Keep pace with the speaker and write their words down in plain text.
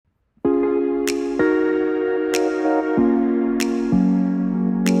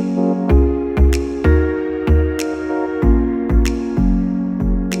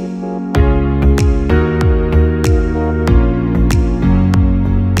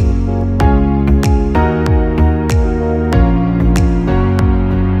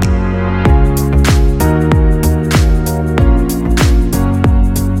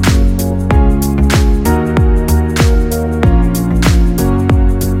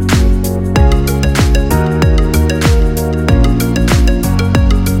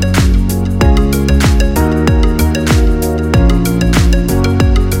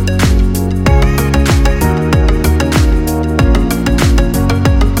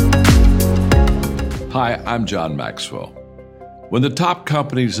Hi, I'm John Maxwell. When the top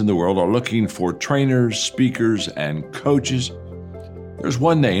companies in the world are looking for trainers, speakers, and coaches, there's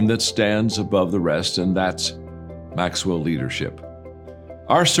one name that stands above the rest, and that's Maxwell Leadership.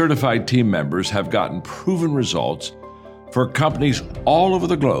 Our certified team members have gotten proven results for companies all over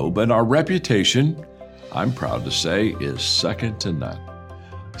the globe, and our reputation, I'm proud to say, is second to none.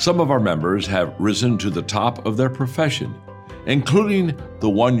 Some of our members have risen to the top of their profession, including the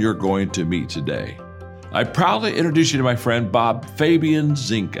one you're going to meet today. I proudly introduce you to my friend Bob Fabian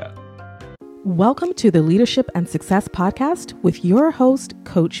Zinka. Welcome to the Leadership and Success Podcast with your host,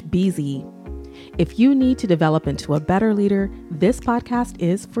 Coach BZ. If you need to develop into a better leader, this podcast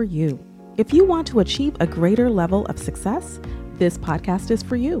is for you. If you want to achieve a greater level of success, this podcast is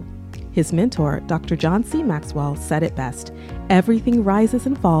for you. His mentor, Dr. John C. Maxwell, said it best: everything rises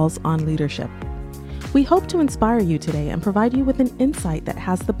and falls on leadership. We hope to inspire you today and provide you with an insight that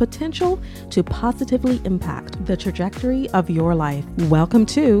has the potential to positively impact the trajectory of your life. Welcome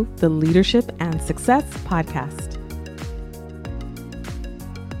to the Leadership and Success Podcast.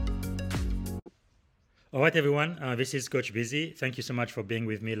 All right, everyone. This is Coach Busy. Thank you so much for being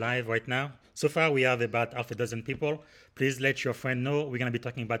with me live right now. So far, we have about half a dozen people. Please let your friend know we're going to be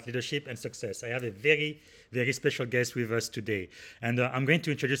talking about leadership and success. I have a very, very special guest with us today, and I'm going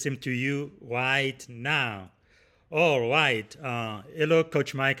to introduce him to you right now. All right. Hello,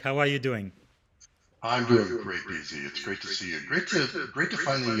 Coach Mike. How are you doing? I'm doing great, Busy. It's great to see you. Great to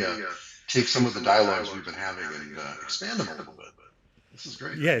finally take some of the dialogues we've been having and expand them a little bit. This is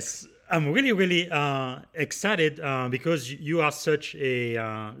great. Yes, I'm really, really excited because you are such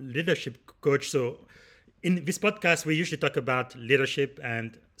a leadership coach. So in this podcast, we usually talk about leadership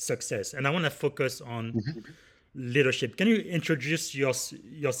and success, and I want to focus on leadership. Can you introduce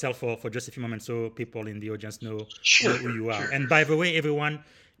yourself for just a few moments so people in the audience know who you are? Sure. And by the way, everyone,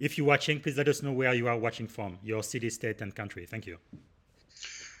 if you're watching, please let us know where you are watching from, your city, state, and country. Thank you.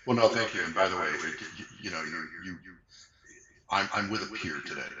 Well, no, thank you. And by the way, I'm with a peer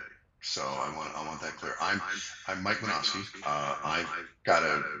today, so I want that clear. I'm Mike Manoske. I've got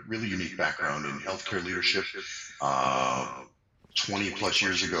a really unique background in healthcare leadership. 20 plus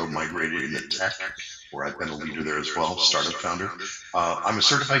years ago, migrated into tech, where I've been a leader there as well, startup founder. I'm a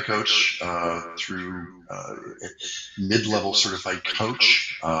certified coach through mid-level certified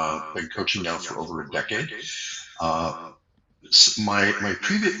coach. Been coaching now for over a decade. My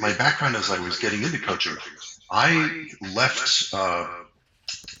background as I was getting into coaching, I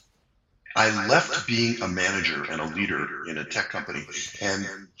left being a manager and a leader in a tech company, and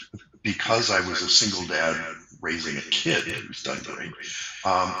because I was a single dad raising a kid who's done great,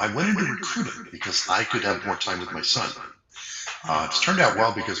 I went into recruiting because I could have more time with my son. It's turned out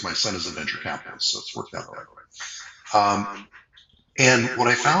well because my son is a venture capitalist, so it's worked out all right. And what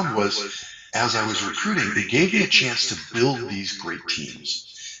I found was, as I was recruiting, it gave me a chance to build these great teams.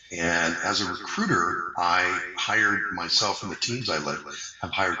 And as a recruiter, I hired myself and the teams I led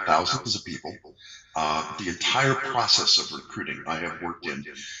have hired thousands of people. The entire process of recruiting I have worked in,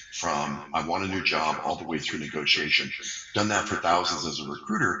 from I want a new job all the way through negotiation. Done that for thousands as a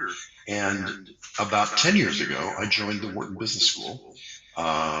recruiter. And about 10 years ago, I joined the Wharton Business School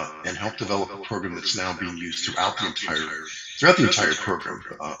and helped develop a program that's now being used throughout the entire program,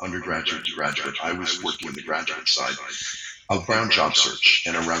 undergraduate to graduate. I was working in the graduate side around job search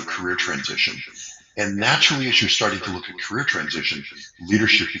and around career transition. And naturally, as you're starting to look at career transition,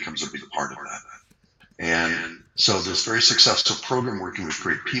 leadership becomes a big part of that. And so this very successful program, working with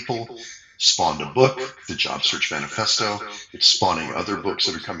great people, spawned a book, the Job Search Manifesto. It's spawning other books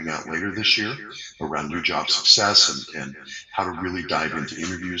that are coming out later this year around new job success and how to really dive into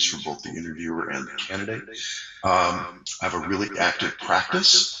interviews for both the interviewer and the candidate. I have a really active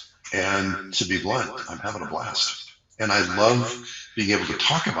practice, and to be blunt, I'm having a blast. And I love being able to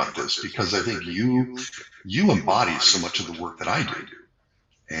talk about this because I think you embody so much of the work that I do,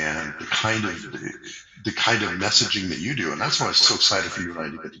 and the kind of messaging that you do. And that's why I'm so excited for you and I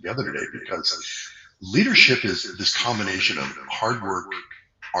to get together today, because leadership is this combination of hard work,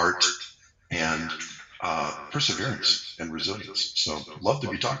 art, and perseverance and resilience. So love to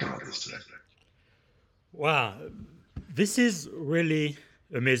be talking about this today. Wow, this is really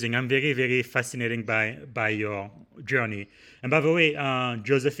amazing. I'm very, very fascinated by your journey. And by the way,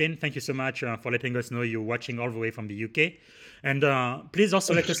 Josephine, thank you so much for letting us know you're watching all the way from the UK. And please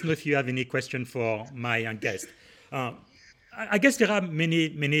also let us know if you have any question for my guest. I guess there are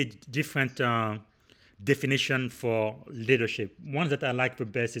many different definition for leadership. One that I like the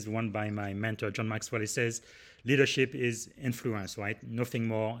best is one by my mentor, John Maxwell. He says, leadership is influence, right? Nothing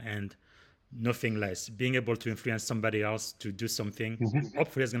more and nothing less. Being able to influence somebody else to do something,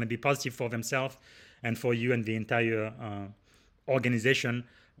 hopefully, it's going to be positive for themselves and for you and the entire organization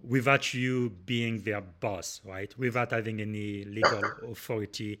without you being their boss, right? Without having any legal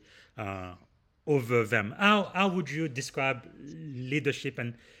authority over them. How would you describe leadership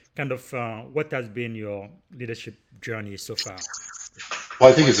and kind of what has been your leadership journey so far? Well,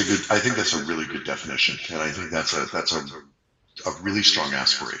 I think that's a really good definition, and I think that's a really strong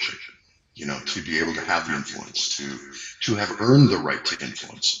aspiration. You know, to be able to have the influence, to have earned the right to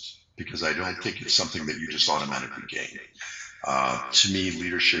influence, because I don't think it's something that you just automatically gain. To me,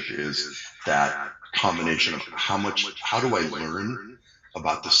 leadership is that combination of how do I learn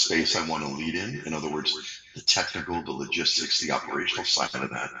about the space I want to lead in? In other words, the technical, the logistics, the operational side of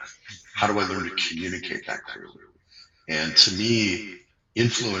that. How do I learn to communicate that clearly? And to me,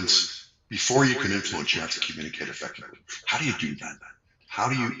 before you can influence, you have to communicate effectively. How do you do that? How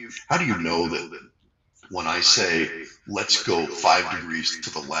do you know that when I say, let's go 5 degrees to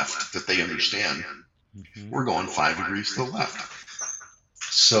the left, that they understand we're going 5 degrees to the left?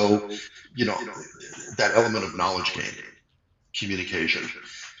 So, you know, that element of knowledge gain, communication,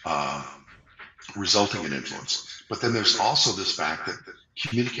 uh, resulting in influence. But then there's also this fact that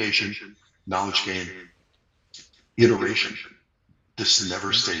communication, knowledge gain, iteration, this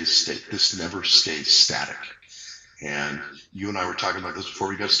never stays static. And you and I were talking about this before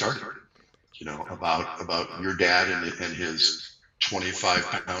we got started, you know, about your dad and his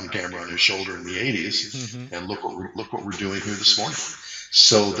 25-pound camera on his shoulder in the 80s, and look what we're doing here this morning.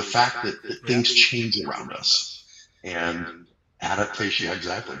 So the fact that things change around us, and adaptation, yeah,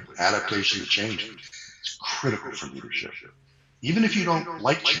 exactly, adaptation to change is critical for leadership. Even if you don't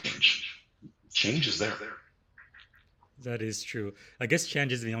like change is there. That is true. I guess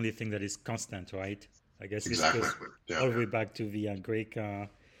change is the only thing that is constant, right? I guess this Exactly. goes Yeah. all the way back to the Greek era.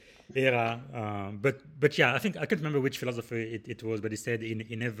 But yeah, I think I can't remember which philosopher it was, but he said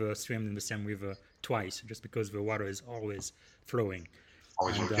he never swam in the same river twice, just because the water is always flowing.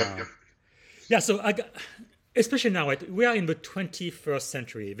 Always. And Yep. yeah, so especially now, right, we are in the 21st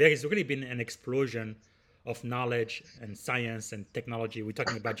century. There has really been an explosion of knowledge and science and technology. We're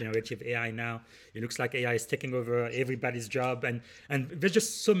talking about generative AI now. It looks like AI is taking over everybody's job, and there's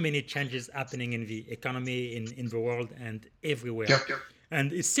just so many changes happening in the economy, in the world, and everywhere. Yep. Yep.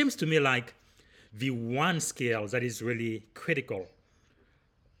 And it seems to me like the one skill that is really critical,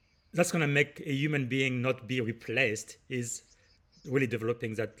 that's going to make a human being not be replaced, is really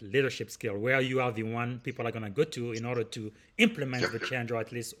developing that leadership skill where you are the one people are going to go to in order to implement the change, or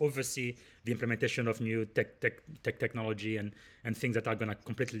at least oversee the implementation of new technology and things that are going to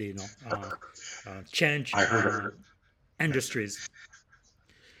completely change I heard industries.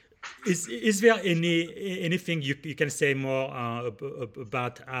 Is there anything you can say more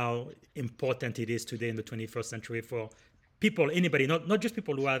about how important it is today in the 21st century for people, anybody, not just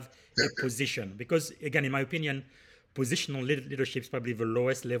people who have a position? Because again, in my opinion, positional leadership is probably the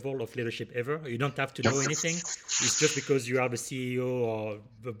lowest level of leadership ever. You don't have to know anything. It's just because you are the CEO or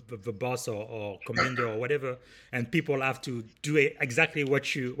the boss or commander or whatever, and people have to do exactly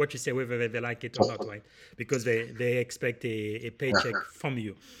what you say, whether they like it or not, right? Because they expect a paycheck from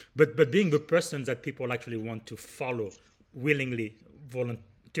you. But being the person that people actually want to follow willingly,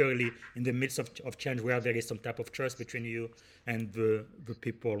 voluntarily, in the midst of change, where there is some type of trust between you and the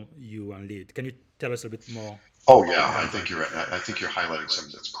people you lead. Can you tell us a bit more? Oh yeah, I think you're highlighting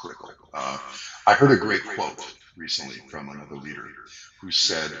something that's critical. I heard a great quote recently from another leader who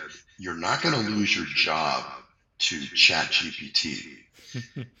said, "You're not going to lose your job to ChatGPT.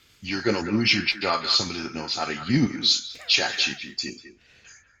 You're going to lose your job to somebody that knows how to use ChatGPT."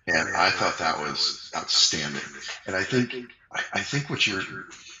 And I thought that was outstanding. And I think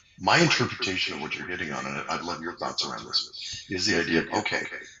my interpretation of what you're hitting on, and I'd love your thoughts around this, is the idea of, okay,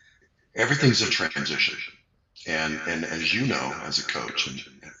 everything's a transition. And as you know, as a coach, and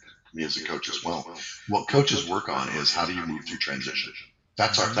me as a coach as well, what coaches work on is how do you move through transition.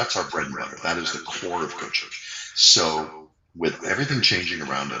 That's our bread and butter. That is the core of coaching. So with everything changing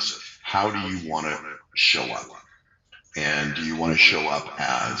around us, how do you want to show up? And do you want to show up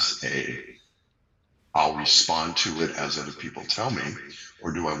as I'll respond to it as other people tell me,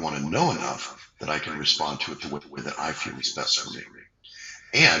 or do I want to know enough that I can respond to it the way that I feel is best for me?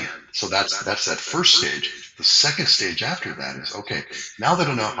 And so that's that first stage. The second stage after that is, okay, now that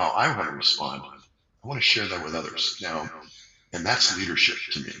I know how I want to respond, I want to share that with others. Now, and that's leadership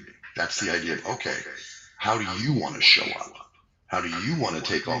to me. That's the idea of, okay, how do you want to show up? How do you want to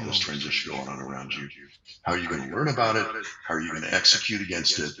take all this transition going on around you? How are you going to learn about it? How are you going to execute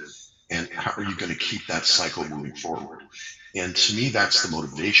against it? And how are you going to keep that cycle moving forward? And to me, that's the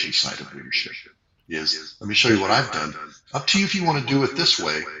motivation side of leadership is, let me show you what I've done. Up to you if you want to do it this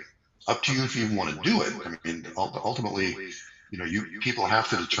way. Up to you if you want to do it. I mean, ultimately, you people have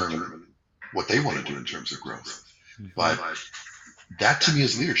to determine what they want to do in terms of growth. But that to me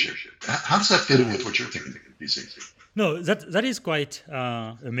is leadership. How does that fit in with what you're thinking, BC? No, that is quite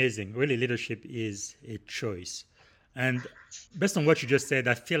amazing. Really, leadership is a choice, and based on what you just said,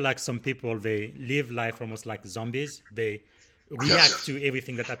 I feel like some people they live life almost like zombies. They react Yes. to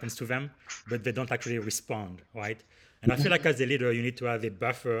everything that happens to them, but they don't actually respond, right? And I feel like as a leader, you need to have a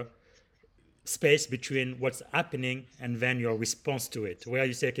buffer space between what's happening and then your response to it, where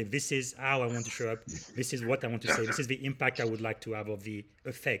you say, okay, this is how I want to show up, this is what I want to Yeah. say, this is the impact I would like to have, or the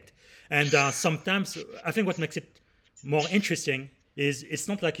effect. And sometimes I think what makes it more interesting is it's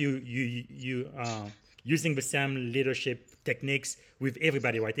not like you using the same leadership techniques with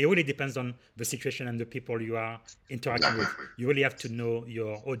everybody, right? It really depends on the situation and the people you are interacting Exactly. with. You really have to know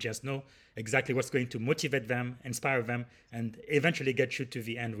your audience, know exactly what's going to motivate them, inspire them, and eventually get you to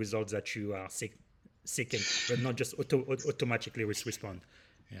the end results that you are seeking, but not just automatically respond.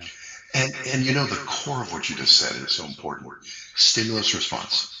 Yeah. And the core of what you just said is so important. Stimulus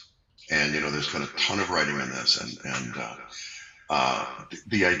response. And there's been a ton of writing on this, and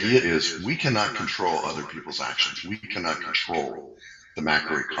the idea is we cannot control other people's actions. We cannot control the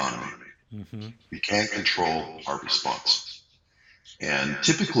macroeconomy. Mm-hmm. We can't control our response. And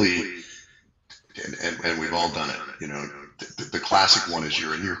typically, and we've all done it. The classic one is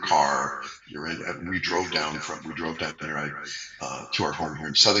you're in your car. You're in. We drove down here to our home here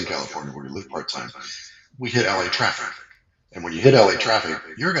in Southern California, where we live part time. We hit LA traffic, and when you hit LA traffic,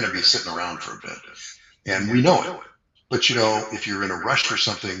 you're going to be sitting around for a bit, and we know it. But if you're in a rush for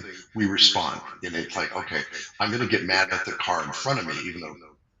something, we respond, and it's like, okay, I'm going to get mad at the car in front of me, even though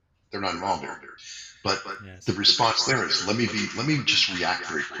they're not involved here. But Yes. the response there is, let me just react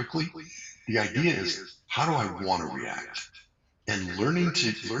very quickly. The idea is, how do I want to react? And learning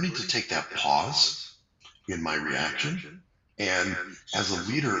to take that pause in my reaction, and as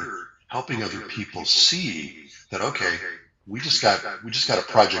a leader, helping other people see that, okay, we just got a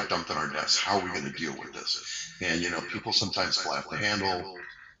project dumped on our desk. How are we going to deal with this? And people sometimes fly off the handle.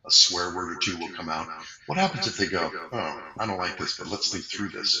 A swear word or two will come out. What happens if they go, oh, I don't like this, but let's think through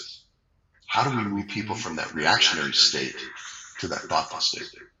this? How do we move people from that reactionary state to that thoughtful state?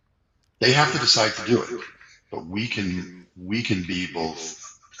 They have to decide to do it, but we can be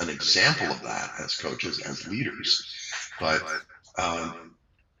both an example of that as coaches, as leaders, but um,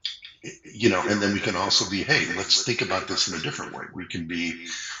 and then we can also be, hey, let's think about this in a different way. We can be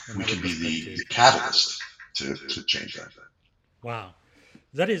Another the perspective. catalyst to change that. Wow,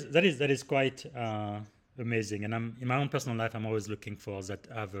 that is quite amazing. And I'm in my own personal life, I'm always looking for that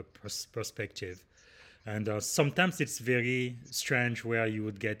other perspective. And sometimes it's very strange where you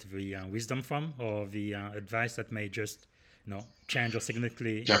would get the wisdom from, or the advice that may just change or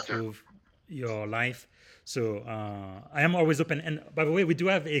significantly Yeah. improve your life. So I am always open. And by the way, we do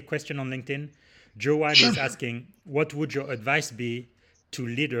have a question on LinkedIn. Joe White Sure. is asking, what would your advice be to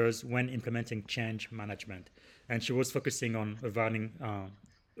leaders when implementing change management? And she was focusing on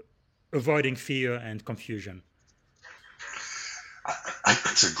avoiding fear and confusion.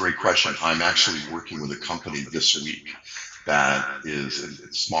 It's a great question. I'm actually working with a company this week that is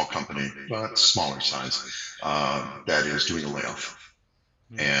a small company, but smaller size, that is doing a layoff.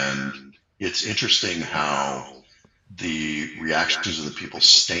 And it's interesting how the reactions of the people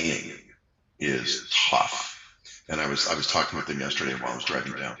staying is tough. And I was talking with them yesterday while I was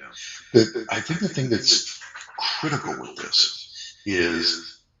driving down. I think the thing that's critical with this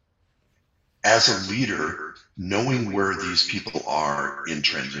is, as a leader, knowing where these people are in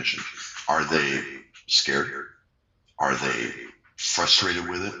transition. Are they scared? Are they frustrated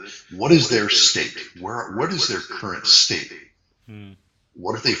with it? What is their state? What is their current state? Mm.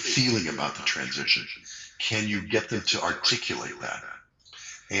 What are they feeling about the transition? Can you get them to articulate that?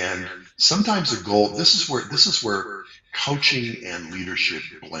 And sometimes the goal, this is where coaching and leadership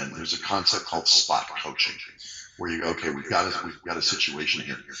blend. There's a concept called spot coaching, where you go, okay, we've got a situation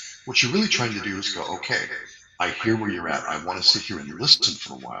here. What you're really trying to do is go, okay, I hear where you're at. I want to sit here and listen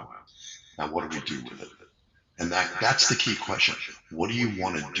for a while. Now, what do we do with it? And that's the key question. What do you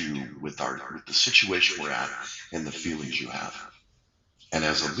want to do with the situation we're at and the feelings you have? And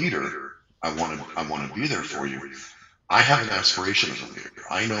as a leader, I want to be there for you. I have an aspiration as a leader.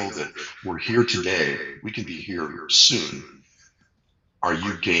 I know that we're here today. We can be here soon. Are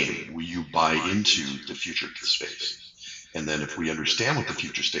you game? Will you buy into the future space? And then if we understand what the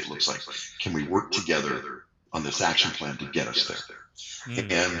future state looks like, can we work together on this action plan to get us there?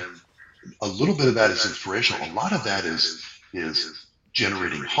 And A little bit of that is inspirational. A lot of that is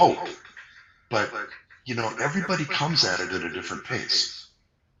generating hope. But everybody comes at it at a different pace.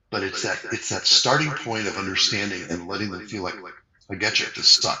 But it's that starting point of understanding and letting them feel like, I get you, this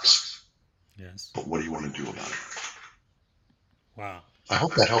sucks, Yes. but what do you want to do about it? Wow. I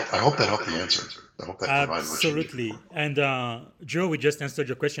hope that helped. I hope that helped the answer. I hope that provided what you needed. Absolutely. And Joe, we just answered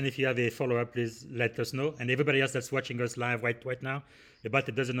your question. If you have a follow up, please let us know. And everybody else that's watching us live right now, about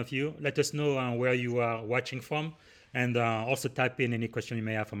a dozen of you, let us know where you are watching from. And also type in any question you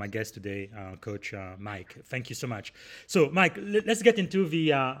may have for my guest today, Coach Mike. Thank you so much. So, Mike, let's get into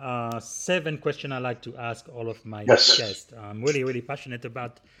the 7 questions I like to ask all of my Yes. guests. I'm really, really passionate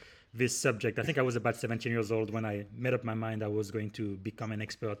about this subject. I think I was about 17 years old when I made up my mind I was going to become an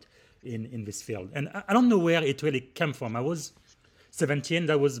expert in this field. And I don't know where it really came from. I was 17,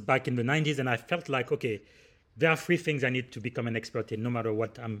 that was back in the 90s, and I felt like, okay, there are 3 things I need to become an expert in no matter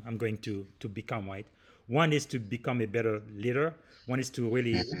what I'm going to become, right? One is to become a better leader. One is to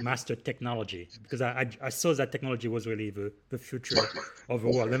really master technology, because I saw that technology was really the future of the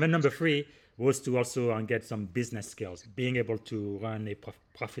world. And then number 3 was to also get some business skills, being able to run a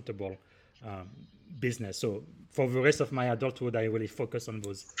profitable um, business. So for the rest of my adulthood, I really focus on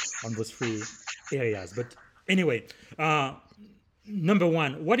those 3 areas. But anyway, number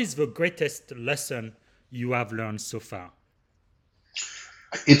 1, what is the greatest lesson you have learned so far?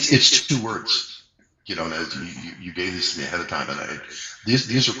 It's 2 words. And as you gave these to me ahead of time, and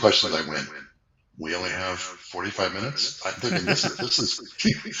these are questions I went. We only have 45 minutes. I'm thinking this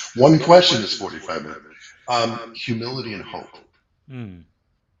is one question is 45 minutes. Humility and hope. Mm,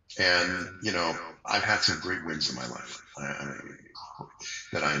 And I've had some great wins in my life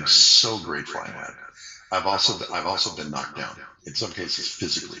that I am so grateful I had. I've also been knocked down, in some cases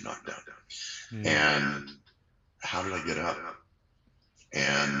physically knocked down. And how did I get up?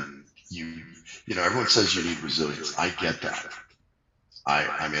 And everyone says you need resilience. I get that.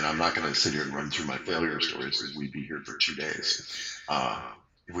 I mean, I'm not going to sit here and run through my failure stories because we'd be here for 2 days.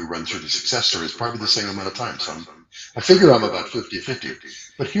 If we run through the success stories, probably the same amount of time. So I figure I'm about 50-50.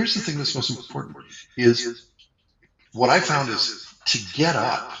 But here's the thing that's most important is what I found is to get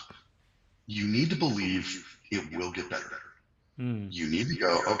up, you need to believe it will get better. You need to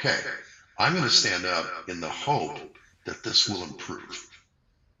go, okay, I'm going to stand up in the hope that this will improve.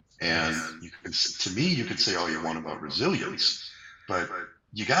 And to me, you can say all you want about resilience, but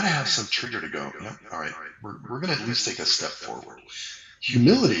you got to have some trigger to go, yeah, all right, we're going to at least take a step forward.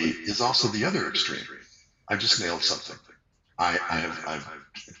 Humility is also the other extreme. I've just nailed something. I've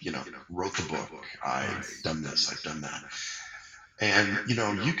wrote the book. I've done this. I've done that. And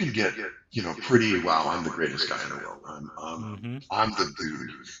you can get pretty. Wow, I'm the greatest guy in the world. I'm the dude.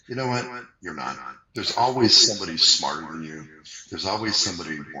 You know what? You're not. There's always somebody smarter than you. There's always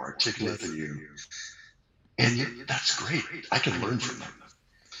somebody more articulate than you. And that's great. I can learn from them.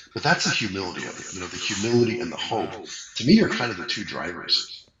 But that's the humility of it. The humility and the hope. To me, are kind of the 2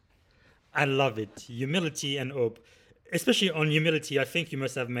 drivers. I love it. Humility and hope. Especially on humility, I think you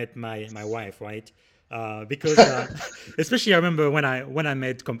must have met my wife, right? Because especially I remember when I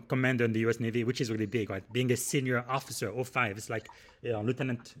made commander in the U.S. Navy, which is really big, right? Being a senior officer, 05, it's like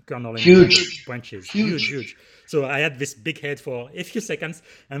lieutenant colonel in Huge. branches, huge. So I had this big head for a few seconds,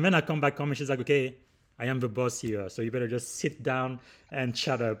 and then I come back home and she's like, okay, I am the boss here, so you better just sit down and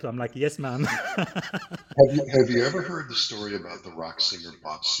shut up. I'm like, yes, ma'am. Have you ever heard the story about the rock singer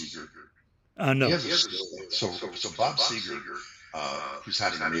Bob Seger? No. He has a story. So Bob Seger, who's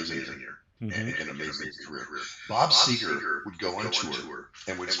had an amazing career. Bob Seger would go on tour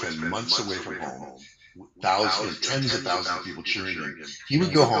and would spend months away from home, tens of thousands of people cheering him. He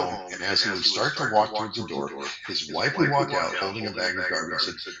would go home, and as he would start to walk towards the door, his wife would walk out holding a bag of garbage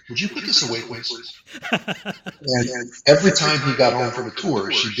and said, "Would you put this away, please?" And every time he got home from a tour,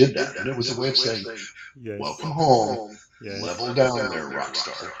 she did that, and it was a way of saying, "Welcome home, level down there, rock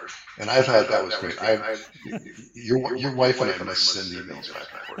star." And I thought that was great. Your wife and I must send emails back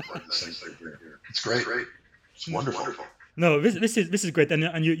and forth. The same thing here. It's great. It's wonderful. No, this is great.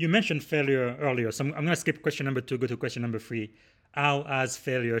 And you mentioned failure earlier, so I'm going to skip question number 2, go to question number 3. How has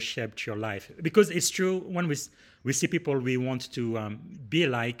failure shaped your life? Because it's true, when we see people we want to be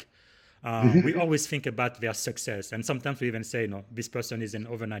like, we always think about their success, and sometimes we even say, no, this person is an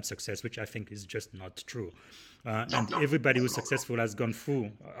overnight success, which I think is just not true. And everybody who's successful has gone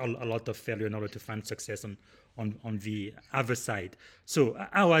through a lot of failure in order to find success on the other side. So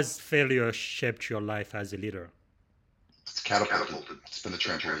how has failure shaped your life as a leader? It's catapulted. It's been a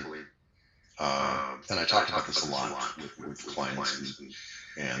trampoline. And I talk about this a lot with clients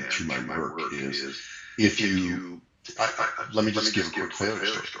and through my work is if you, let me just give a quick failure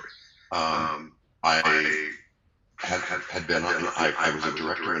story. I had been on, I was a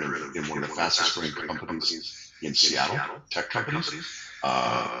director in one of the fastest growing companies in Seattle, tech companies.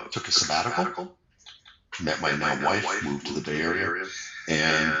 Took a sabbatical, met my now wife, moved to the Bay Area,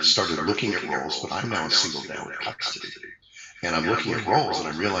 and started looking at roles. But I'm now a single dad with custody. And I'm looking at roles and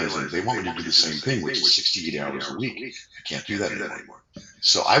I'm realizing they want me to do the same thing, which is 68 hours a week. I can't do that anymore.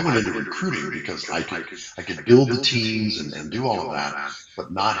 So I went into recruiting because I could build the teams and do all of that,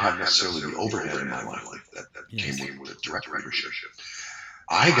 but not have necessarily the overhead in my life that came Yes. with the direct leadership.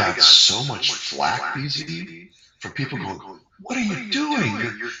 I got so much flack, BZ, from people going, "What are you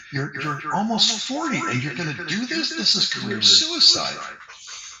doing? You're almost 40 and you're going to do this? This is career suicide."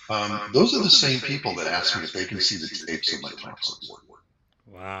 Those are the same people that ask me if they can see the tapes of my talks at work.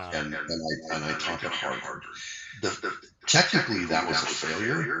 Wow. And I talk at Harvard. Technically, that was a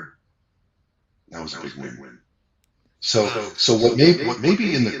failure. That was a big win. So what may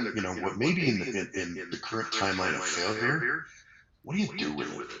be in the in the current timeline of failure, what do you do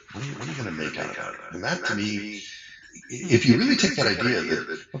with it? What are you going to make out of that? And that to me, if you really take that idea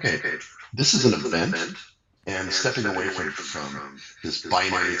that okay, this is an event, and stepping away from this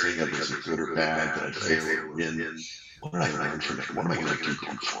binary thing of is it good or bad, did I fail or win? What did I learn from it? What am I going to do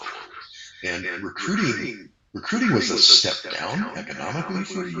going forward? And recruiting was a step down economically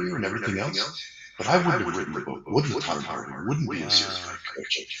for a year and everything else. But I wouldn't have written the book, wouldn't have taught him Harvard, wouldn't be a certified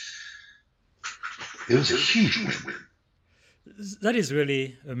coach. It was a huge win. That is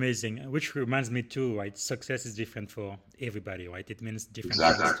really amazing, which reminds me too, right? Success is different for everybody, right? It means different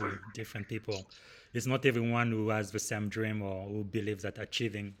things to different people. It's not everyone who has the same dream or who believes that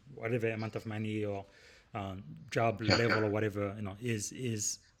achieving whatever amount of money or job level or whatever,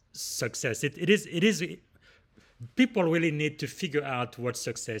 is success. It is. People really need to figure out what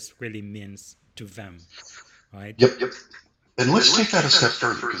success really means to them, right? Yep. And let's take that a step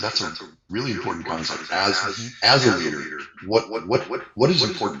further because that's a really important concept. As a leader, what is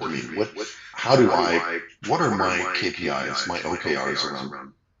important to me? What are my KPIs, my OKRs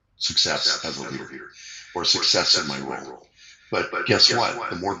around success as a leader or success in my role? But guess what?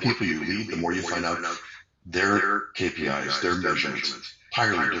 The more people you lead, the more you find out their KPIs, their measurements,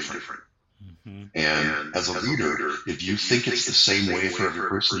 entirely different. Mm-hmm. And as a leader, if you think it's the same way for every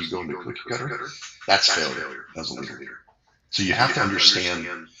person you go into cookie cutter, that's failure as a leader. So you have to understand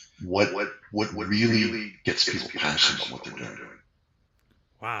what really gets people passionate about what they're doing.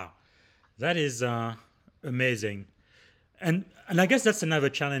 Wow, that is amazing, and I guess that's another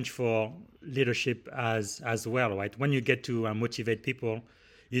challenge for leadership as well, right? When you get to motivate people,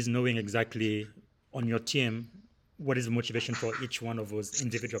 is knowing exactly on your team what is the motivation for each one of those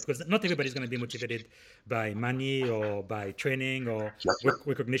individuals, because not everybody's going to be motivated by money or by training or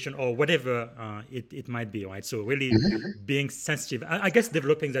recognition or whatever it might be, right? So really being sensitive, I guess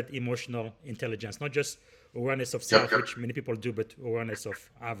developing that emotional intelligence, not just awareness of self, which many people do, but awareness of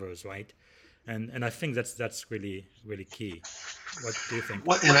others, right? And I think that's really really key. What do you think?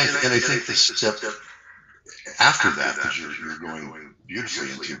 And I think the step after that you're going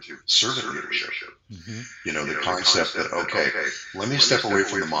beautifully into servant leadership. Mm-hmm. The concept that okay, let me step away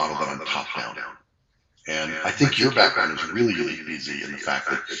from the model that I'm top down. And I think your background is really easy in the fact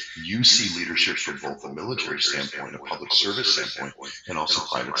that you see leadership from both a military standpoint, a public service standpoint, and also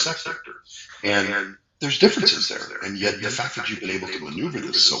private sector. And there's differences there. And yet the fact that you've been able to maneuver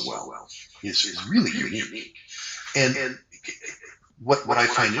this so well is really unique. And what I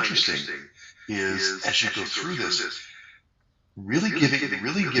find interesting is as you go through this, really giving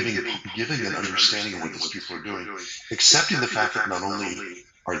an understanding of what these people are doing, accepting the fact that not only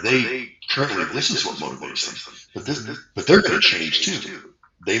are they currently this is what motivates them, but they're going to change too.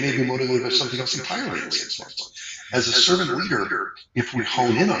 They may be motivated by something else entirely in 6 months. As a servant leader, if we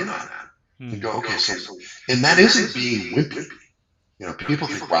hone in on that and go, okay, so and that isn't being wimpy. People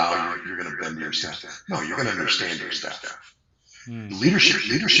think, wow, you're going to bend your staff. No, you're going to understand your staff.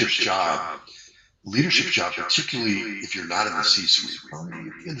 Leadership's job, particularly if you're not in the C-suite,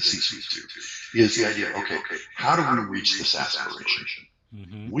 in the C-suite too, is the idea, okay, how do we reach this aspiration?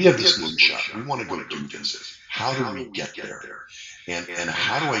 We have this moonshot. We want to go do this. How do we get there? And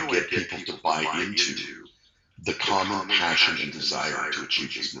how do I get people to buy into the common passion and desire to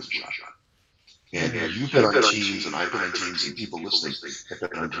achieve this moonshot? And you've been on teams, and I've been on teams, and people listening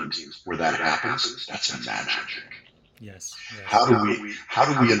have been on teams where that happens. That's magic. Yes. How do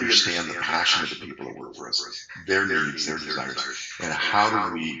we understand the passion of the people that work for us, their needs, their desires, and how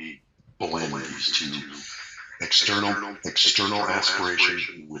do we blend these two external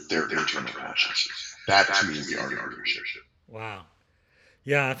aspiration with their internal passions? That to me is the art of leadership. Wow.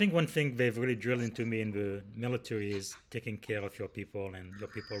 Yeah, I think one thing they've really drilled into me in the military is taking care of your people, and your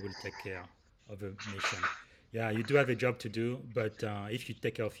people will take care of the mission. Yeah, you do have a job to do, but if you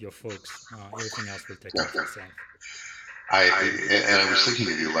take care of your folks, everything else will take care of Yeah. itself. And I was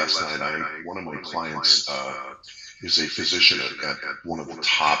thinking of you last night. One of my clients is a physician at one of the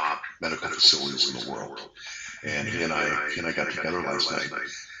top medical facilities in the world, and Hmm. he and I got together last night.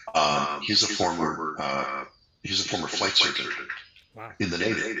 He's a former flight surgeon Wow. in the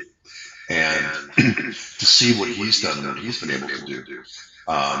Navy, and to see what he's done and what he's been able to do.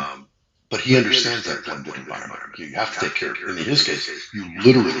 Um, but he understands that blended environment. You have to take care. In his case, you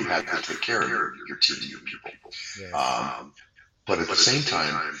literally have to take care of your team, your people. Yes. Um, but at the same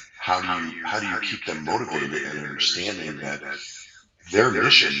time, how do you keep them motivated and understanding that their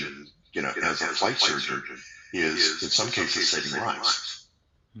mission, as a flight surgeon, is in some cases saving lives.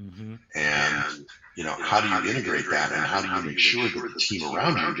 Hmm. And how do you integrate that, and how do you make sure that the team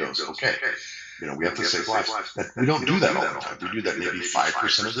around you goes, okay, we have to save lives. That we don't do that all the time. We do that maybe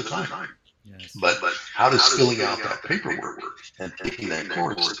 5% of the time. Yes. But how does filling out that paperwork and taking that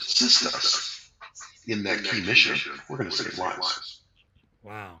course assist us in that key mission? We're going to save lives.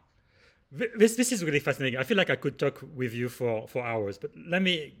 Wow. This is really fascinating. I feel like I could talk with you for hours, but let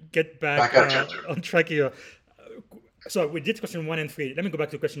me get back Back at you. on track here. So we did question 1 and 3. Let me go back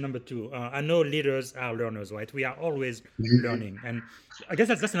to question number 2. I know leaders are learners, right? We are always learning. And I guess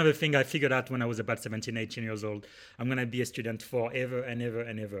that's another thing I figured out when I was about 17, 18 years old. I'm going to be a student forever and ever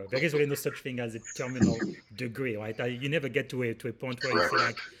and ever. There is really no such thing as a terminal degree, right? You never get to a point where you feel Correct.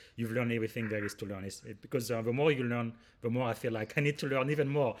 like you've learned everything there is to learn. Because the more you learn, the more I feel like I need to learn even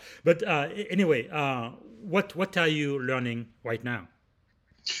more. But anyway, what are you learning right now?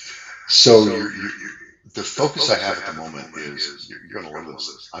 So the focus I have at the moment is you're going to love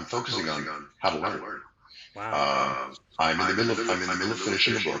this. I'm focusing on how to learn. Wow. Um, I'm in the middle of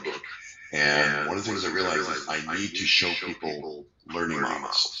finishing a book, and one of the things I realize is I need to show people learning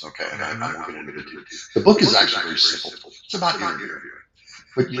models. Okay, and I won't get into the details. The book is actually very simple. It's about interviewing,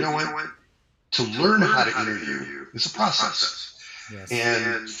 but you know what? To learn how to interview is a process. Yes.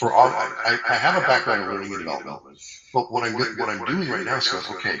 And for all, I have a background in learning and development, but what I'm doing right now is going,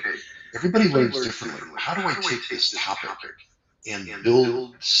 okay, everybody learns differently. How do I take this topic and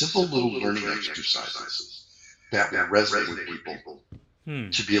build simple little learning exercises that will resonate with people Hmm.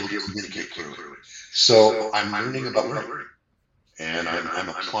 to be able to communicate clearly? So I'm learning about learning, and I'm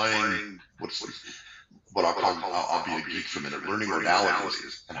applying what I'll call, I'll be a geek for a minute, learning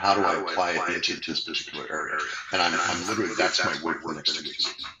modalities, and how do I apply it into this particular area. And I'm literally, that's my work for the next 2 weeks.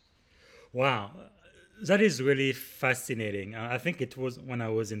 Wow, that is really fascinating. I think it was when I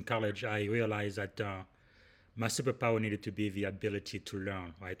was in college I realized that my superpower needed to be the ability to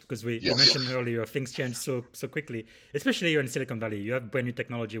learn, right? Because we Yes. mentioned earlier things change so quickly, especially here in Silicon Valley. You have brand new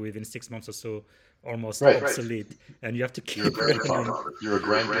technology within 6 months or so, almost Right. obsolete, and you have to You're a keep learning. grandfather. You're a Yeah,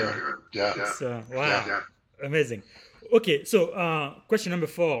 grandparent. Yeah. it's Yeah. wow, amazing. Okay, so question number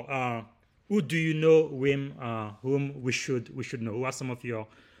 4: who do you know, whom we should know? Who are some of your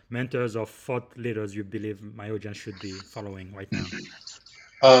mentors or thought leaders you believe my audience should be following right now?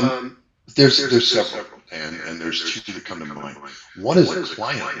 Um, there's several, and there's two that come to mind. One is a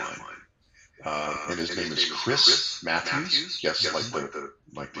client of mine, and his name is Chris Matthews. Yes, like the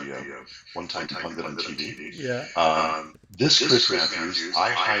one-time pundit on TV. Yeah. This Chris Matthews, I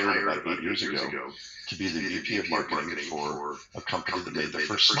hired about 8 years ago to be the VP of marketing for a company that made the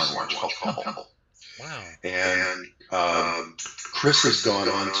first smartwatch called Pebble. Wow. And Chris has gone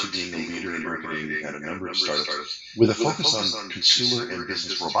on to being a leader in marketing at a number of startups with a focus on consumer and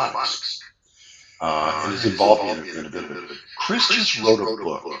business robotics, and is Nice. involved in a bit of it. Chris just wrote a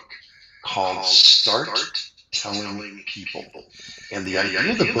book called Start Telling People. And the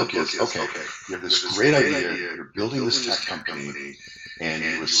idea of the book is, okay, you have this great idea, you're building this tech company, and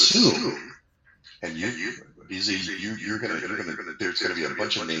you assume, and you're gonna, there's gonna be a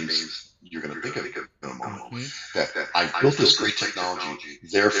bunch of names you're gonna think of in a moment, Hmm. that I've built this great technology,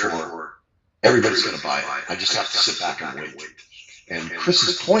 therefore everybody's gonna buy it. I just have to sit back and wait. And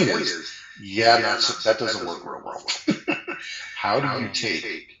Chris's point is, yeah, that doesn't work real well. How do you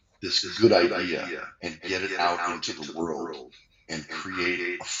take this good idea and get it out into the world and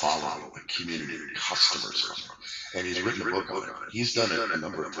create a following, a community, customers from it? And he's written a book on it. He's done it a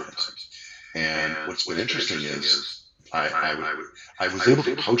number of times. And what's been interesting is I was able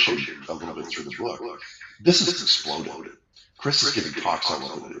to coach him a little bit through the book. This has exploded. Chris is giving talks all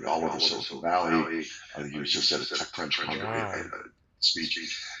over Silicon Valley. He was just at a TechCrunch Wow.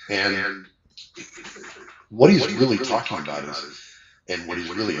 speech. And what he's really talking about is, and what he's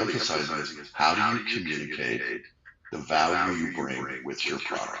really emphasizing is, how do you communicate the value you bring with your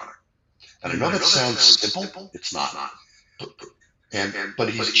product. And I know that sounds simple. It's not. But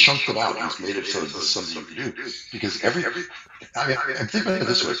he's chunked it out. He's made it so this is something you can do. Because I mean, I'm thinking about it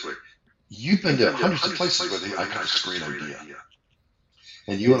this way. You've been to hundreds of places where I got a screen idea.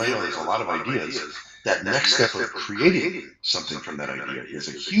 And you and I know there's a lot of ideas. That next step of creating something from that idea is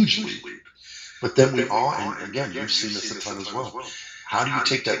a huge leap. But then we all, and again, you've seen this a ton as well. How do you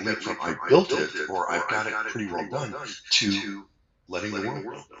take that leap from I built it or I've got it pretty well done to letting the world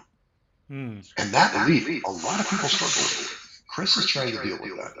know? And that leap, a lot of people struggle with. Chris is trying to deal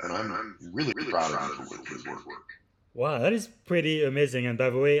with that, and I'm really proud of him for his work. Wow, that is pretty amazing. And by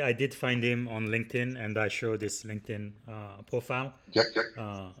the way, I did find him on LinkedIn, and I showed his LinkedIn profile, Yep.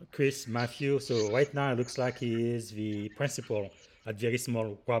 Chris Matthew. So right now, it looks like he is the principal at Very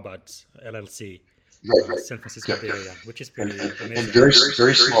Small Robots LLC, Right. San Francisco Bay Area, which is pretty And amazing.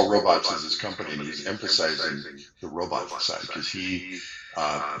 very small robots is his company, and he's emphasizing the robot side because he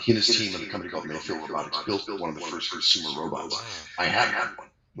and his team in a company called Mayfield Robotics built one of the first consumer robots. I had one.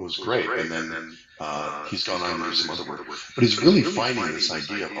 It was great, and then he's gone on to do some other work. But he's really finding this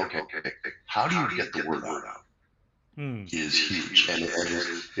idea of okay, how do you get the word out? Is huge, and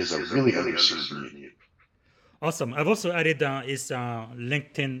is a really underserved need. Awesome. I've also added his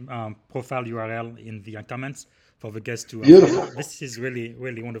LinkedIn profile URL in the comments for the guests to Beautiful. follow. This is really,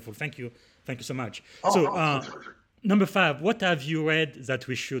 really wonderful. Thank you so much. Oh, Number 5, what have you read that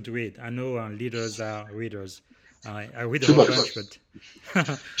we should read? I know leaders are readers. I read a Two whole books. bunch,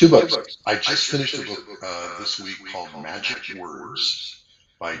 but 2 books. I just finished a book this week called Magic Words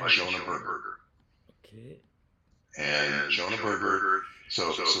by Jonah Berger. okay. And Jonah Berger,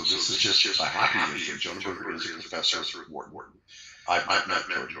 so this is just a happy news. Jonah Berger is a professor at Wharton. I'm not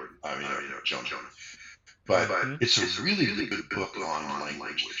Jordan. I mean, Jonah. But it's a really good book on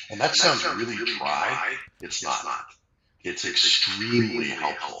language. And that sounds really dry. It's not. It's extremely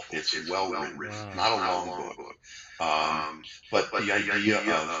helpful. It's well written. Wow. Not a long book. But the idea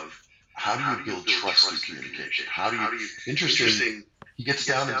of how do you build trust through communication? Interesting, he gets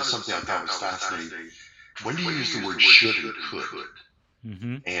down into something I thought was fascinating. When do you use the word should and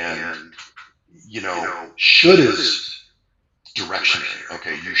could? And, should is directionary.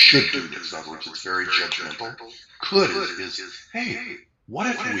 Okay, you should do this. In other words, it's very judgmental. Could is hey, what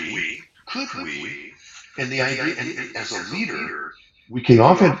if could we? And the idea, and as a leader, we can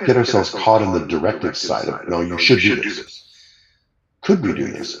often get ourselves caught in the directive side of, no, you should do this. Could we do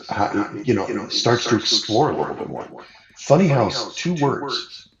this? It starts to explore a little bit more. Funny how 2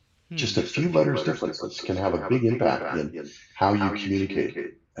 words, just a few letters differences, can have a big impact in how you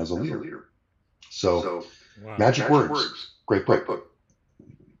communicate as a leader. So, Wow. Magic Words, great book.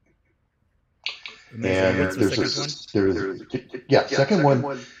 Amazing. And What's the second one? second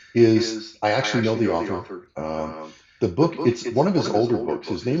one is, I actually know the author. The book, it's one of his older books.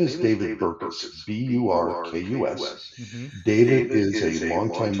 His name is David Burkus, Burkus. David is a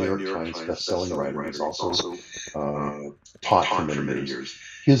longtime New York Times bestselling writer. He's also taught for many years.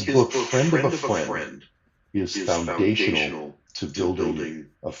 His book, Friend of a Friend, is foundational to building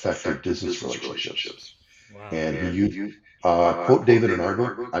effective business relationships. Wow. And he quote David in our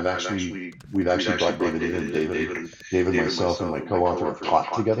book. We've actually brought David in, and David, myself, and my co-author have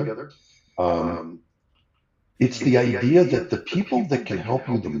taught together. It's the idea that the people that can help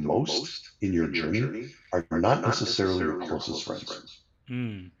you the most in your journey are not necessarily your closest friends.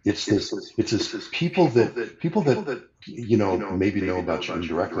 It's this people that maybe know about you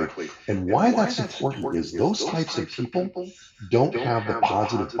indirectly. And why that's important is those types of people don't have the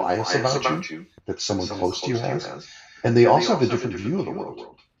positive bias about you that someone close to you has. And they also have a different view of the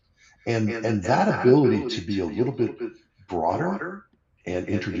world. And that ability to be a little bit broader and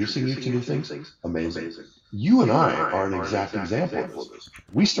introducing you to new things, amazing. You and I are an exact example of this.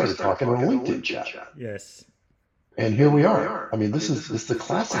 We started talking on a LinkedIn chat. Yes. And here we are. I mean, this is the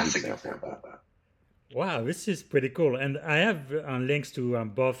classic example of that. Wow, this is pretty cool. And I have links to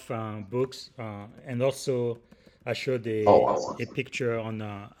both books, and also I showed a picture on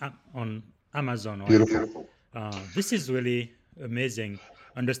Amazon. Right? Beautiful. This is really amazing.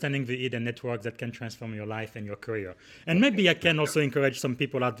 Understanding the hidden networks that can transform your life and your career. And maybe I can also encourage some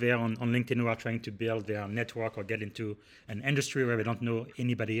people out there on LinkedIn who are trying to build their network or get into an industry where they don't know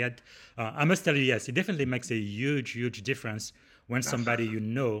anybody yet. I must tell you, yes, it definitely makes a huge difference when somebody you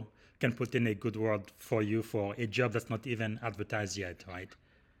know can put in a good word for you for a job that's not even advertised yet, right?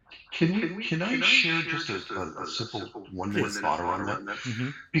 Can I share just a simple 1-minute thought around that?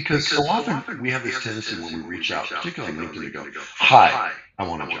 Because so often we have this tendency when we reach out, particularly on LinkedIn, to go, "Hi, I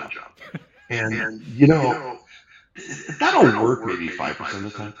want a job," and That'll work maybe 5% of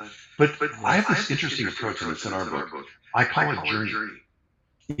the time. But I have this interesting approach, and it's in our book. I call it journey.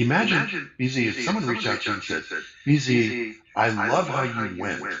 Imagine, BZ, if someone reached out to you and said, BZ, I love how you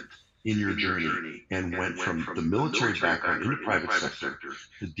went in your journey and went from the military background into private sector,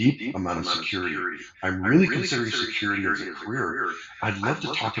 the deep amount of security. I'm really considering security as a career. I'd love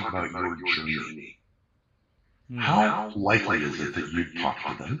to talk about your journey. How likely is it that you'd talk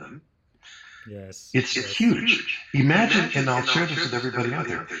to them? Yes. It's huge. Imagine, and I'll share this with everybody out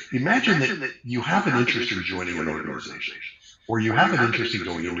there. Imagine that you have an interest in joining an organization, or you have an interest in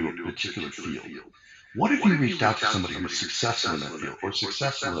going into a particular field. What if you reached out to somebody who was successful in that field or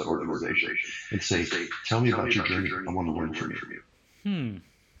successful in that organization and say, tell me about your journey, I want to learn from you.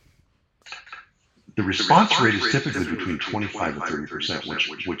 The response rate is typically between 25 and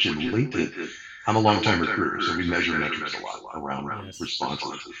 30%, which in LinkedIn, I'm a long-time recruiter, so we measure metrics a lot around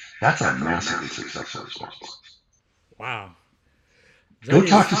responses. That's a massively successful response. Wow. Go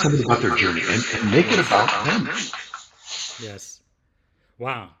talk to somebody about their journey and make it about them. Yes.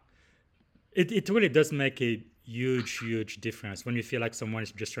 Wow. It really does make a huge difference when you feel like someone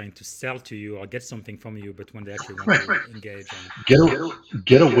is just trying to sell to you or get something from you, but when they actually want to engage. And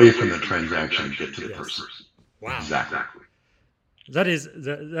get away from the transaction and get to the person. Wow. Exactly. That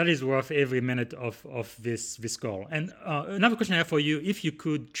is worth every minute of this call. And another question I have for you: if you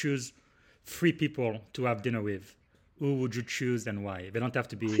could choose 3 people to have dinner with, who would you choose and why? They don't have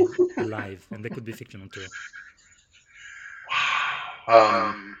to be alive, and they could be fictional too.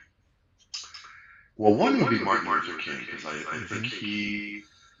 Well, one would be Martin Luther King, because I think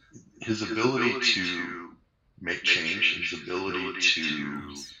his ability to make change, his ability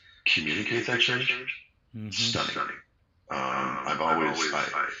to communicate that change, stunning. I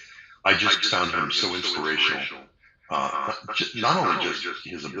just found him so inspirational. Not only just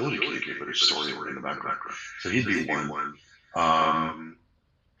his ability to communicate, but his story in the background. So he'd be one.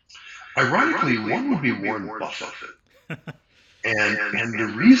 Ironically, one would be Warren Buffett. And the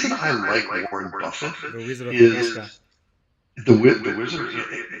reason I like Warren Buffett is the wizard.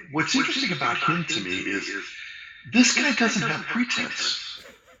 What's interesting about him to me is this guy doesn't have pretense.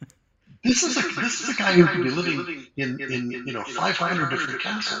 This is a guy who could be living in 500 different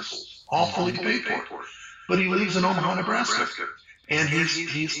castles, all fully paid for. But he lives in Omaha, Nebraska, and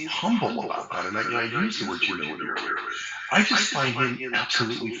he's humble about that. And I use the word humility earlier. I just find him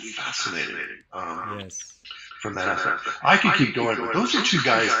absolutely fascinating. Yes. From that aspect. I could keep going, but those are 2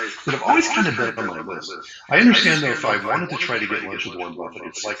 guys that have always kind of been on my list. I understand though, if I wanted to try to get lunch with Warren Buffett,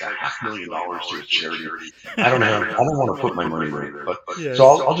 it's like $500,000 to a charity. I don't want to put my money there, but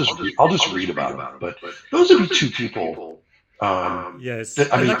so I'll just read about them. But those would be 2 people. Yes.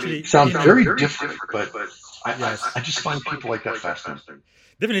 That, I mean, actually, sound very different, but I just find people like that fascinating.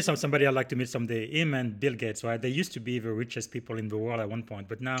 Definitely somebody I'd like to meet someday. Him and Bill Gates, right? They used to be the richest people in the world at one point,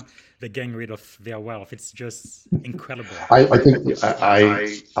 but now they're getting rid of their wealth. It's just incredible. I think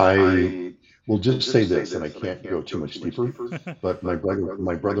I will just say this, and I can't go too much deeper, but my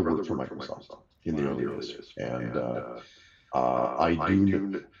brother worked for Microsoft in the early days, and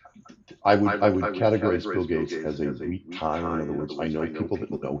I would categorize Bill Gates as a weak tie. In other words, I know people that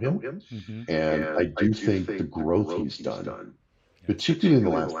know him, and I do think the growth he's done, particularly in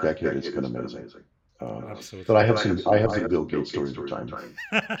the last decade, has been amazing. But I have some Bill Gates stories of time.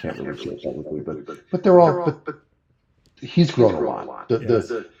 Can't really share publicly, but they're all. But he's grown a lot.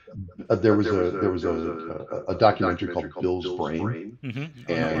 There was a documentary called Bill's Brain, and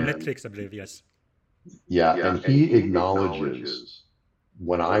on Netflix, I believe. Yes. Yeah, and he acknowledges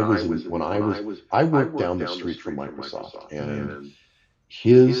I worked down the street from Microsoft, and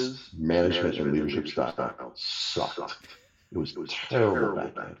his management and leadership style sucked. It was terrible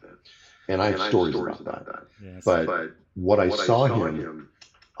back then. And I have stories about that. Yes. But what I saw him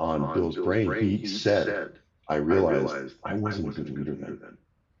on Bill's Brain, he said, I realized I wasn't a good leader then.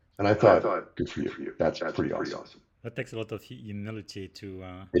 And I thought, good for you. That's pretty awesome. That takes a lot of humility to...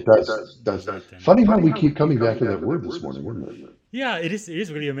 It does. Funny how we keep coming back to that word this morning, isn't it? Yeah, it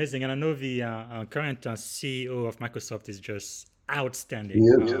is really amazing. And I know the current CEO of Microsoft is just outstanding.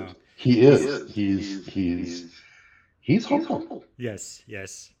 He is. He's humble. Yes. He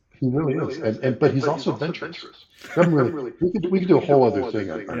really is. But he's also adventurous. We could do a whole other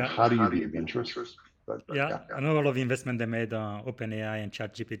thing on how do you be adventurous. I know all of the investment they made, OpenAI and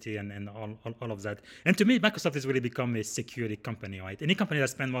ChatGPT and all of that. And to me, Microsoft has really become a security company, right? Any company that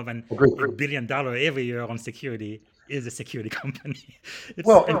spends more than $1 billion every year on security is a security company. It's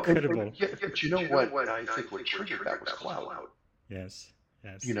incredible. But you know what? I think what triggered that was cloud. Yes.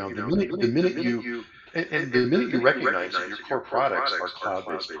 Yes. the minute you and the minute you recognize that your core products are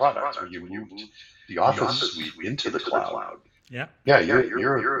cloud-based products, when you moved the Office suite into the cloud, Yeah. yeah,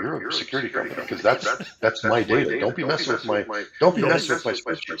 you're a security company because that's my data. Don't be messing with my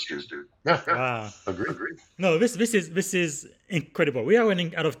spreadsheets, dude. Yeah, Wow. agree. No, this is incredible. We are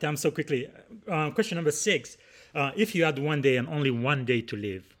running out of time so quickly. Question number 6: if you had one day and only one day to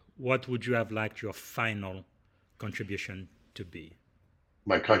live, what would you have liked your final contribution to be?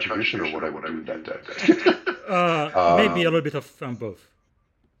 My contribution or what I would do that day. Maybe a little bit of both.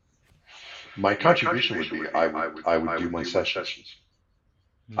 My contribution would be I would do my sessions.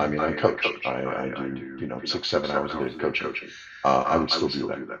 I mean, I coach. I do 6 7 hours a day of coaching. I would still do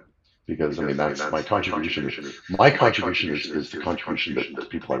that because I mean that's my contribution. My contribution is the contribution that the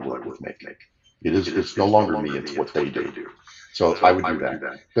people I work with make. It's no longer me. It's what they do. So I would do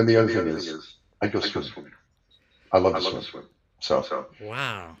that. Then the other thing is I'd go swimming. I love to swim. So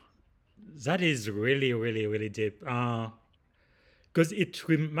Wow, that is really, really, really deep. Because it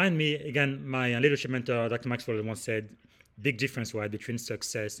remind me again, my leadership mentor, Dr. Maxwell, once said, "Big difference, right, between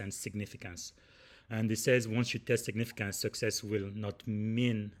success and significance." And he says, once you test significance, success will not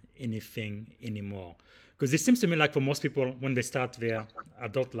mean anything anymore. Because it seems to me like for most people, when they start their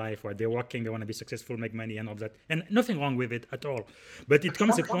adult life or they're working, they want to be successful, make money, and all that, and nothing wrong with it at all. But it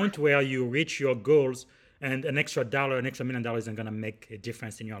comes a point where you reach your goals, and an extra dollar, an extra $1 million isn't going to make a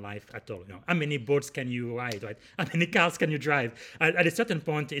difference in your life at all. How many boats can you ride, right? How many cars can you drive? At a certain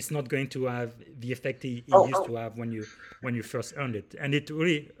point, it's not going to have the effect it used to have when you first earned it. And it's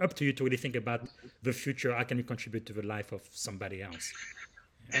really up to you to really think about the future. How can you contribute to the life of somebody else?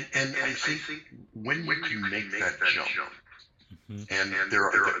 and I think when you can make that jump, and there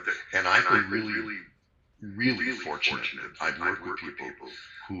are and I've been really fortunate that I've worked with people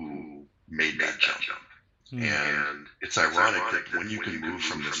who made that jump. And it's ironic that when you can move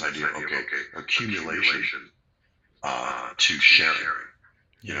from this idea, okay, accumulation to sharing.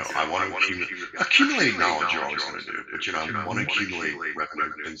 I want to accumulate knowledge. You're always going to do, but I want to accumulate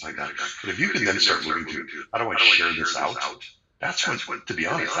revenue, things like that. But if you can then start moving to, how do I share this out? That's when, to be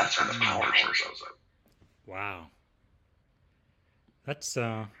honest, that's when the power shows up. Wow, that's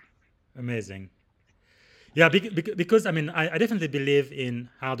amazing. Yeah, because I mean, I definitely believe in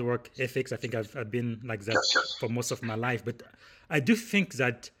hard work ethics. I think I've been like that for most of my life. But I do think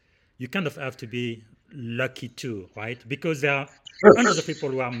that you kind of have to be lucky too, right? Because there are hundreds of people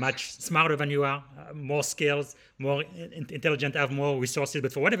who are much smarter than you are, more skills, more intelligent, have more resources.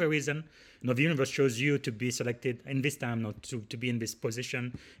 But for whatever reason, the universe chose you to be selected in this time, not to be in this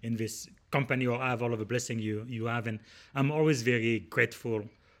position, in this company, or have all of the blessing you have. And I'm always very grateful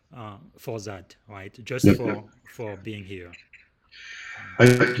for that, right? Just for being here. I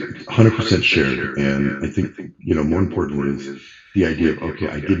 100% shared, and I think more importantly is the idea of okay,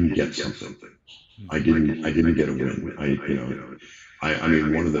 I didn't get something, I didn't get a win. I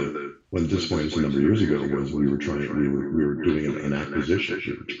mean one of the disappointments a number of years ago was we were doing an acquisition.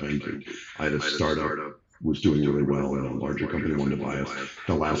 We were trying to. I had a startup was doing really well, and a larger company wanted to buy us.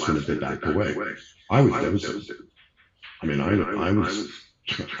 The last minute they backed away. I was devastated. I mean, I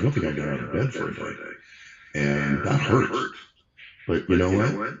don't think I got out of bed for a day, and that hurt. But you know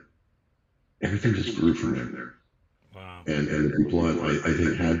what? Everything just grew from there. Wow. And the people I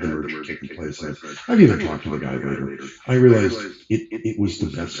think had the merger taken place. And I've even talked to the guy later. I realized it was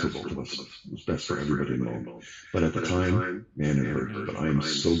the best for both of us. It was best for everybody involved. But at the time, man, it hurt. But I am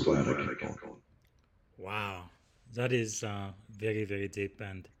so glad I kept going. Wow, that is very, very deep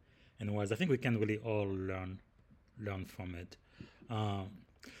and wise. I think we can really all learn from it.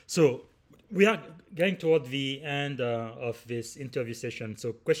 So we are getting toward the end of this interview session.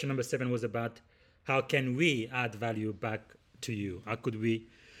 So question number 7 was about how can we add value back to you? How could we,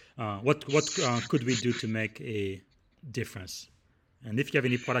 what could we do to make a difference? And if you have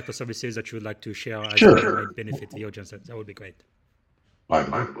any product or services that you would like to share as Sure. might benefit the audience, that would be great. Buy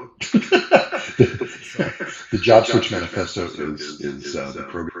the book. The Job Switch Manifesto is the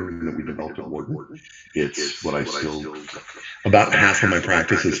program that we developed at Wharton. It's what I still, about half of my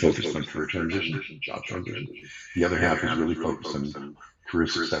practice is focused on career transition, job transition. The other half is really focused on career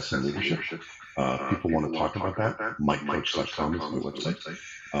success and leadership. People want to talk about that. MikeCoach.com is my website.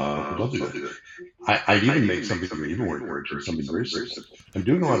 I'd love to do that. I'd even make something even more encouraging, something very simple. I'm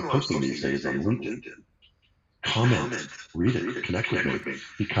doing a lot of posting these days on LinkedIn. Comment, read it, connect with me,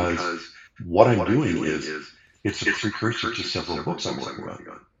 because what I'm doing is it's a precursor to several books I'm working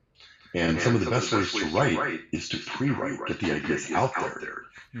on. And some of the best ways to write is to pre-write, get the ideas out there,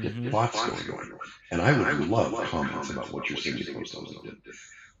 get thoughts going on. And I would love comments about what you're seeing you post on LinkedIn.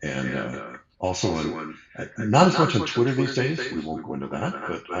 And Also not as much on Twitter these days. We won't go into that,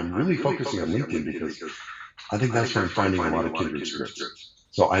 but I'm really focusing on LinkedIn because I think that's where I'm finding a lot of kindred spirits.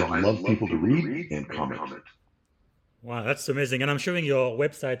 So I'd love people to read and comment. Wow, that's amazing. And I'm showing your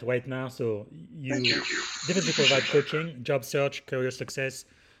website right now. So Thank you you. definitely provide coaching, job search, career success,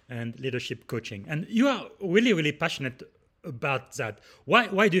 and leadership coaching. And you are really, really passionate about that.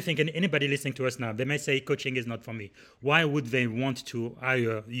 Why do you think anybody listening to us now, they may say coaching is not for me. Why would they want to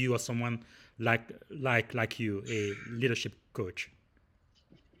hire you or someone like you, a leadership coach?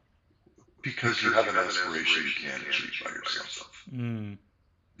 Because you have an aspiration you can't achieve by yourself. In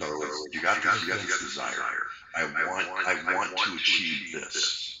other words, you got this desire. I want to achieve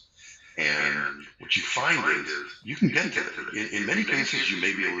this. And what you find is you can get to it. In many cases, you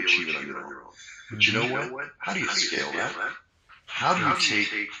may be able to achieve it on your own. But you know what? How do you scale that? How do you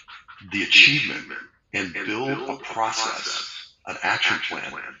take the achievement and build a process, an action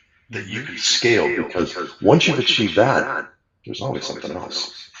plan that you can scale? Because once you've achieved that, there's always something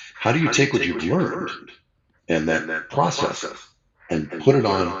else. How do you take what you've learned and that process and put it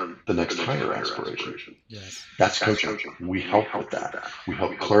on the next higher aspiration? Yes. That's coaching. We help with that. We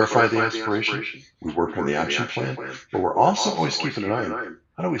help clarify the aspiration. We work on the action plan, but we're also always keeping an eye on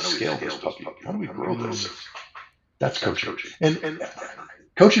how do we scale this puppy? How do we grow this? That's coaching. And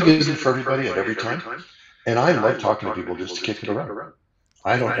coaching isn't for everybody at every time. And I love talking to people just to kick it around.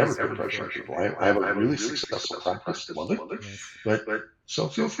 I don't ever put pressure on people. I have a really successful practice. Love it. But so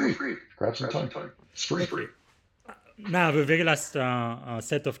feel free. Grab some time. It's free. Now, the very last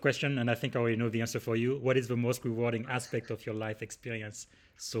set of questions, and I think I already know the answer for you. What is the most rewarding aspect of your life experience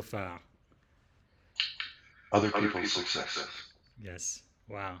so far? Other people's success. Yes.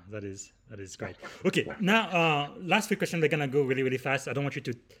 Wow, that is great. Okay, now last three questions. We're gonna go really, really fast. I don't want you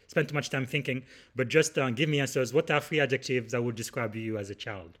to spend too much time thinking, but just give me answers. What are 3 adjectives that would describe you as a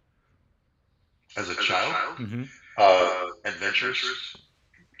child? As a child, adventurous,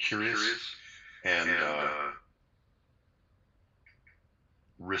 curious, and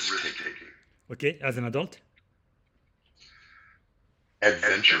risk-taking. Okay, as an adult?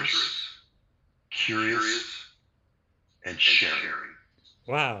 Adventurous, curious, and sharing.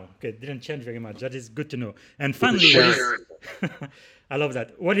 Wow, okay, didn't change very much. That is good to know. And finally, what is, I love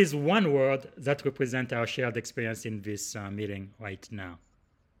that. What is one word that represents our shared experience in this meeting right now?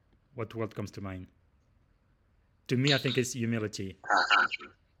 What word comes to mind? To me, I think it's humility.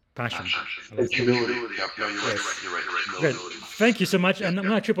 Passion. It's humility. Yep. No, you're right. You're right. Good. Thank you so much. And I'm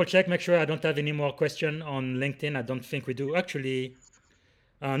going to triple check, make sure I don't have any more questions on LinkedIn. I don't think we do. Actually,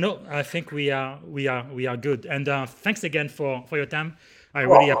 no, I think we are good. And thanks again for your time. I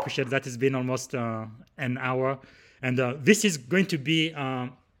really appreciate that. It's been almost an hour. And this is going to be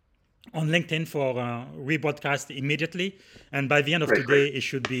on LinkedIn for rebroadcast immediately. And by the end of today, it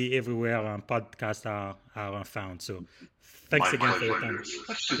should be everywhere podcasts are found. So thanks again for your time.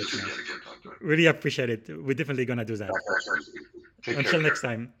 Really appreciate it. We're definitely going to do that. Until next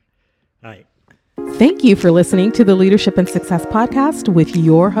time. Bye. Thank you for listening to the Leadership and Success Podcast with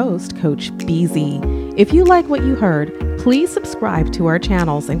your host, Coach BZ. If you like what you heard, please subscribe to our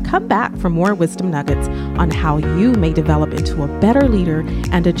channels and come back for more wisdom nuggets on how you may develop into a better leader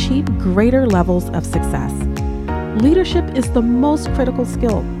and achieve greater levels of success. Leadership is the most critical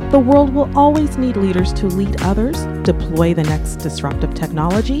skill. The world will always need leaders to lead others, deploy the next disruptive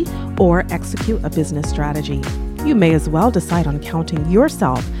technology, or execute a business strategy. You may as well decide on counting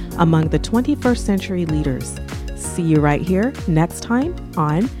yourself among the 21st century leaders. See you right here next time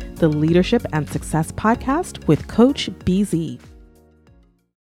on the Leadership and Success Podcast with Coach BZ.